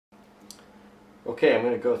Okay, I'm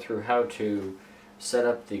going to go through how to set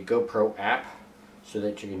up the GoPro app so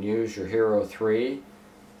that you can use your Hero 3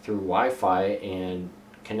 through Wi-Fi and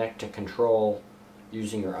connect to control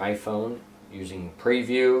using your iPhone, using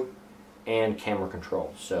preview and camera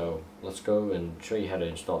control. So let's go and show you how to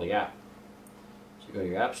install the app. So you go to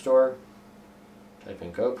your App Store, type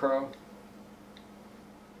in GoPro.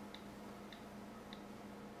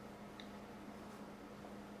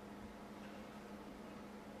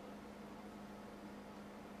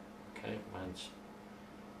 Okay,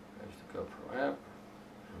 there's the GoPro app,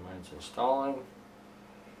 and mine's installing.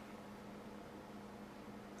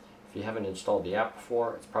 If you haven't installed the app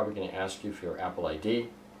before, it's probably going to ask you for your Apple ID.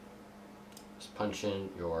 Just punch in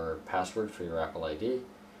your password for your Apple ID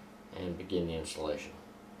and begin the installation.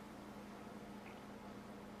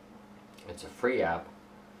 It's a free app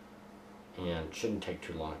and shouldn't take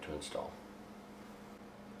too long to install.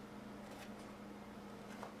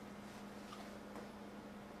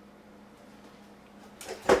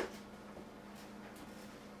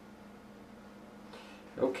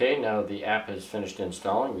 Okay, now the app is finished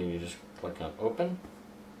installing. You just click on Open.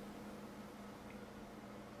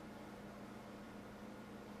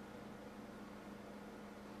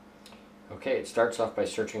 Okay, it starts off by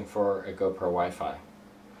searching for a GoPro Wi-Fi.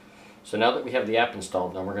 So now that we have the app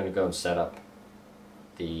installed, now we're going to go and set up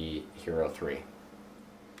the Hero 3.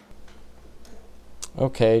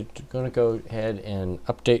 Okay, going to go ahead and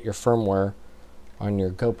update your firmware on your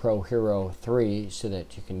GoPro Hero 3 so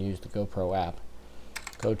that you can use the GoPro app.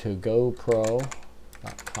 Go to gopro.com.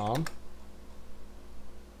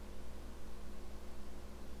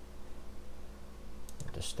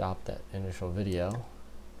 To stop that initial video,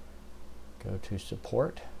 go to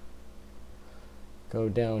support. Go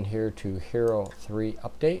down here to Hero 3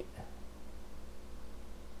 update.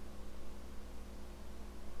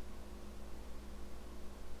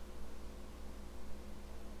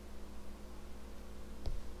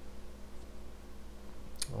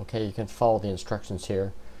 Okay, you can follow the instructions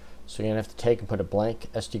here. So you're going to have to take and put a blank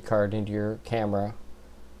SD card into your camera,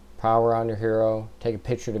 power on your Hero, take a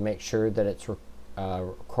picture to make sure that it's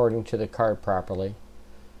recording to the card properly.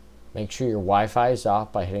 Make sure your Wi-Fi is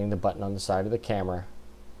off by hitting the button on the side of the camera.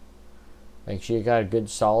 Make sure you got a good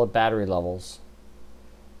solid battery levels.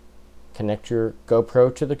 Connect your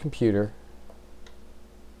GoPro to the computer.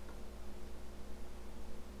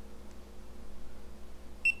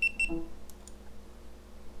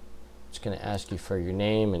 It's going to ask you for your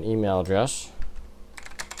name and email address.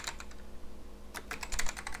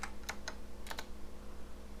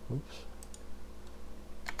 Oops.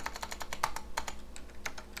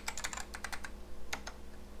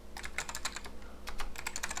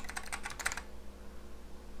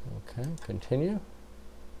 Okay, continue.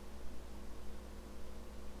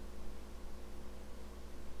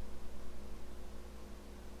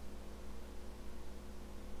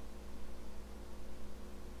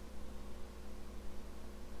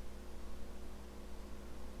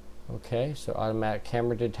 Okay, so automatic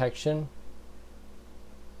camera detection,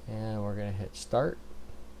 and we're going to hit start.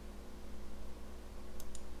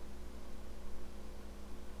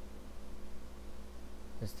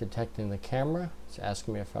 It's detecting the camera. It's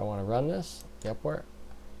asking me if I want to run this. Yep,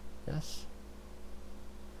 yes.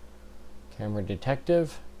 Camera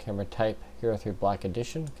detective, camera type Hero 3 Black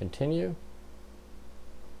Edition, continue.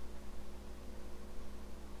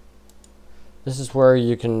 This is where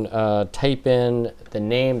you can type in the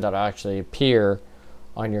name that will actually appear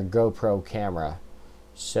on your GoPro camera.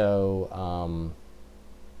 So I'm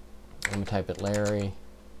going to type it Larry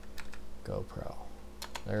GoPro,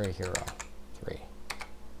 Larry Hero 3.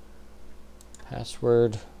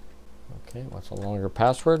 Password. Okay, what's a longer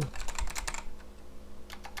password?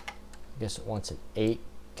 I guess it wants an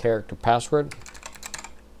 8-character password.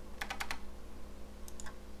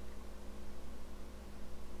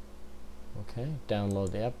 Okay,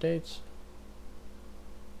 download the updates.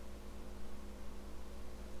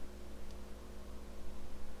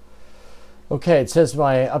 Okay, it says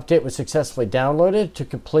my update was successfully downloaded. To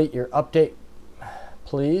complete your update,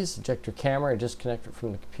 please eject your camera and disconnect it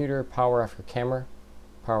from the computer. Power off your camera.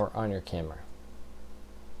 Power on your camera.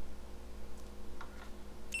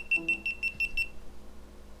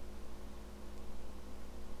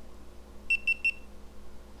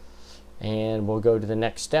 And we'll go to the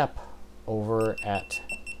next step over at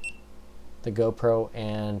the GoPro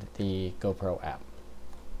and the GoPro app.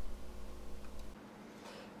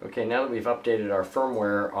 Okay, now that we've updated our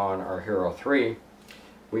firmware on our Hero 3,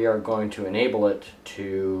 we are going to enable it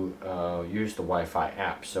to use the Wi-Fi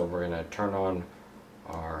app. So we're going to turn on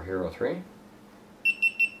our Hero 3,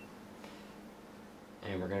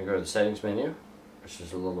 and we're going to go to the settings menu, This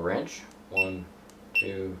is a little wrench. 1,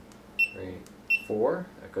 2, 3, 4.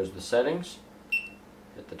 That goes to the settings.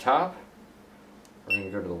 Hit the top. We're going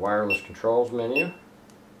to go to the wireless controls menu,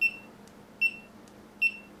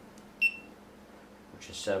 which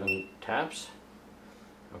is 7 taps.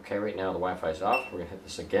 Okay, right now the Wi-Fi is off. We're going to hit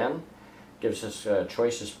this again. Gives us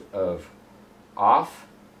choices of off,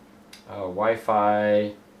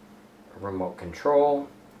 Wi-Fi, remote control,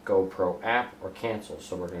 GoPro app, or cancel.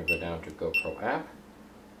 So we're going to go down to GoPro app.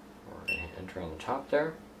 We're going to hit enter on the top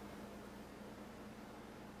there.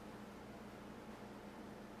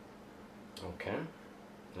 Okay,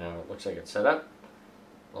 now it looks like it's set up.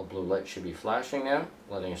 A little blue light should be flashing now,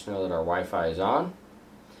 letting us know that our Wi-Fi is on.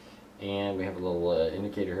 And we have a little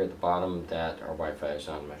indicator here at the bottom that our Wi-Fi is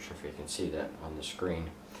on. I'm not sure if you can see that on the screen.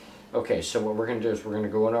 Okay, so what we're going to do is we're going to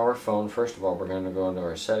go into our phone. First of all, we're going to go into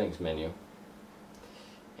our settings menu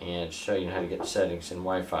and show you how to get settings in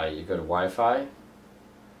Wi-Fi. You go to Wi-Fi,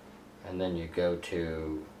 and then you go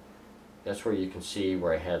to, that's where you can see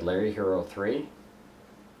where I had Larry Hero 3,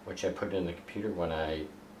 which I put in the computer when I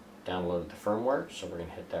downloaded the firmware. So we're going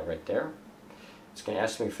to hit that right there. It's going to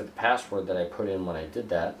ask me for the password that I put in when I did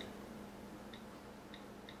that.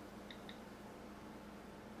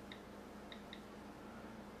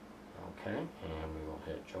 Okay, and we will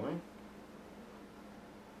hit join.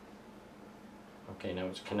 Okay, now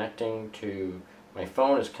it's connecting to, my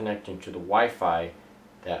phone is connecting to the Wi-Fi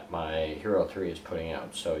that my Hero 3 is putting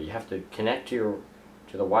out. So you have to connect to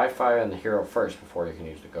the Wi-Fi on the Hero first before you can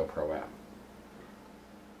use the GoPro app.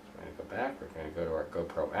 So we're going to go back, we're going to go to our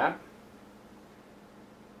GoPro app.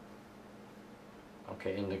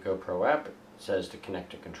 Okay, in the GoPro app it says to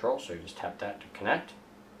connect to control, so you just tap that to connect.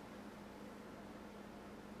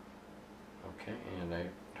 Okay, and I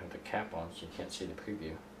have the cap on so you can't see the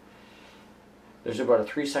preview. There's about a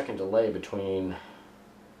 3-second delay between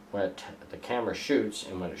what the camera shoots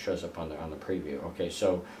and when it shows up on the preview. Okay,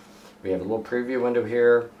 so we have a little preview window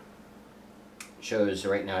here. It shows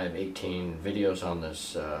right now I have 18 videos on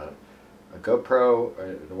this a GoPro.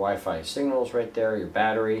 The Wi-Fi signals right there, your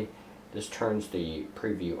battery. This turns the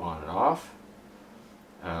preview on and off.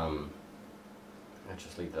 Let's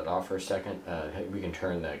just leave that off for a second. We can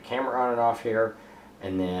turn the camera on and off here,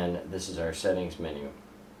 and then this is our settings menu.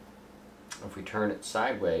 If we turn it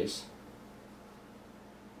sideways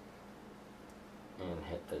and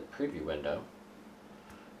hit the preview window,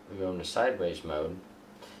 we go into sideways mode.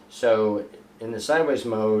 So in the sideways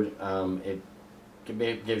mode, it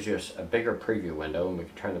gives you a bigger preview window, and we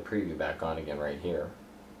can turn the preview back on again right here.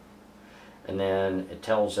 And then it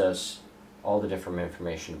tells us all the different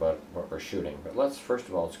information about what we're shooting. But first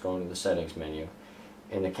of all, let's go into the settings menu.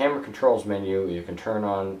 In the camera controls menu, you can turn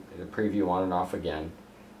on the preview on and off again.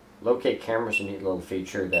 Locate camera is a neat little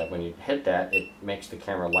feature that when you hit that, it makes the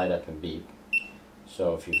camera light up and beep.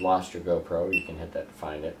 So if you've lost your GoPro, you can hit that to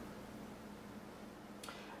find it.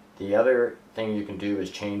 The other thing you can do is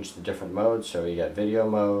change the different modes. So you got video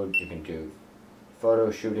mode, you can do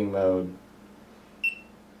photo shooting mode,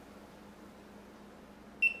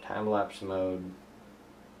 time-lapse mode.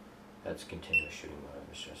 That's continuous shooting mode.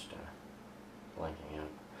 It's just blanking out.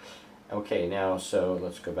 Okay, now so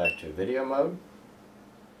let's go back to video mode,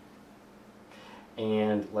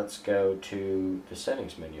 and let's go to the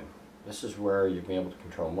settings menu. This is where you'll be able to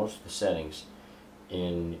control most of the settings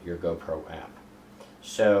in your GoPro app.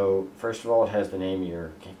 So first of all, it has the name of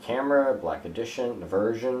your camera, Black Edition, the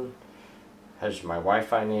version, has my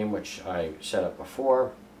Wi-Fi name, which I set up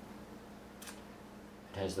before.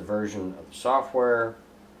 It has the version of the software.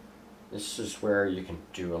 This is where you can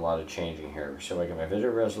do a lot of changing here. So I got my video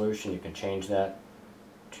resolution. You can change that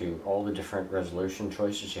to all the different resolution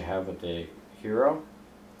choices you have with the Hero.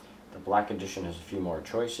 The Black Edition has a few more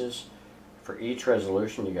choices. For each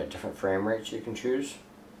resolution, you got different frame rates you can choose.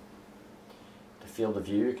 The field of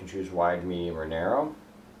view, you can choose wide, medium, or narrow.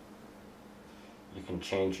 You can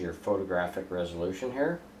change your photographic resolution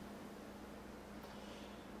here.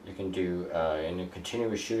 You can do, in a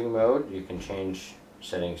continuous shooting mode, you can change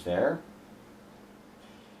settings there.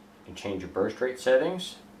 You can change your burst rate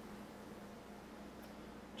settings.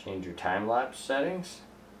 Change your time-lapse settings.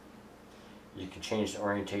 You can change the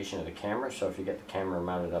orientation of the camera, so if you get the camera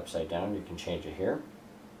mounted upside down, you can change it here.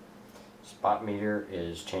 Spot meter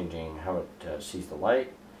is changing how it sees the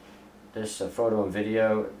light. This photo and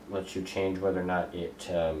video lets you change whether or not it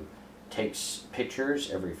takes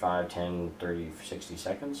pictures every 5, 10, 30, 60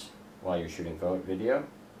 seconds while you're shooting video.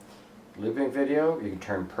 Looping video, you can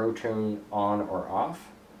turn Pro Tune on or off.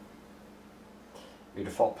 Your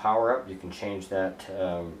default power up, you can change that.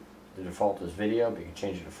 The default is video, but you can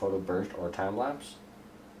change it to photo burst or time lapse.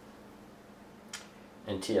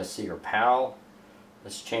 NTSC or PAL,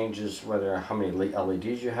 This changes how many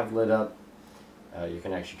LEDs you have lit up. You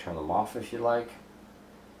can actually turn them off if you like.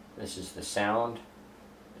 This is the sound,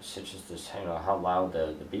 such as this, how loud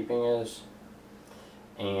the beeping is.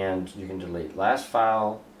 And you can delete last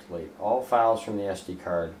file, delete all files from the SD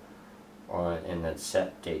card, and then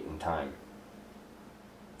set date and time.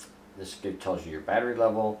 This tells you your battery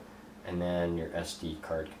level and then your SD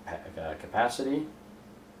card capacity.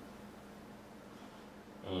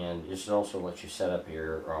 And this also lets you set up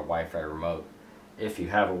your Wi-Fi remote. If you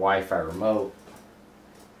have a Wi-Fi remote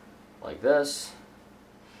like this,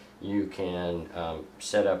 you can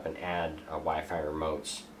set up and add Wi-Fi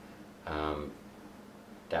remotes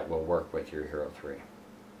that will work with your Hero 3.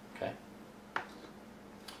 Okay.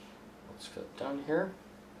 Let's get done here.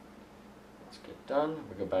 Let's get done.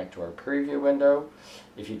 We go back to our preview window.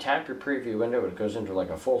 If you tap your preview window, it goes into like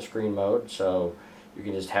a full screen mode, so you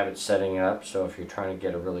can just have it setting up. So if you're trying to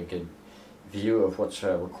get a really good view of what's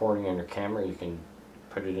recording on your camera, you can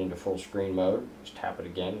put it into full screen mode. Just tap it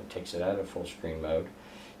again, it takes it out of full screen mode.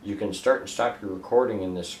 You can start and stop your recording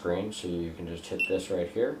in this screen, so you can just hit this right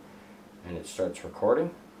here and it starts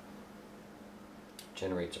recording.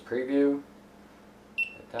 Generates a preview.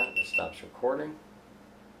 Like that, it stops recording.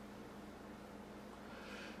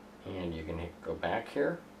 And you can go back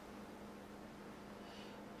here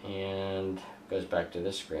and it goes back to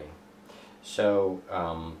this screen. So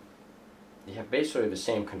you have basically the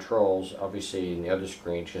same controls. Obviously in the other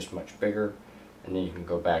screen it's just much bigger, and then you can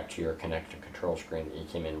go back to your connect and control screen that you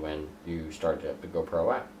came in when you started up the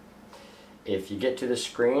GoPro app. If you get to this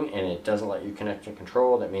screen and it doesn't let you connect and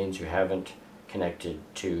control, that means you haven't connected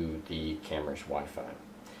to the camera's Wi-Fi.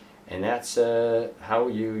 And that's how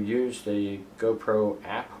you use the GoPro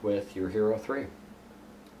app with your Hero 3.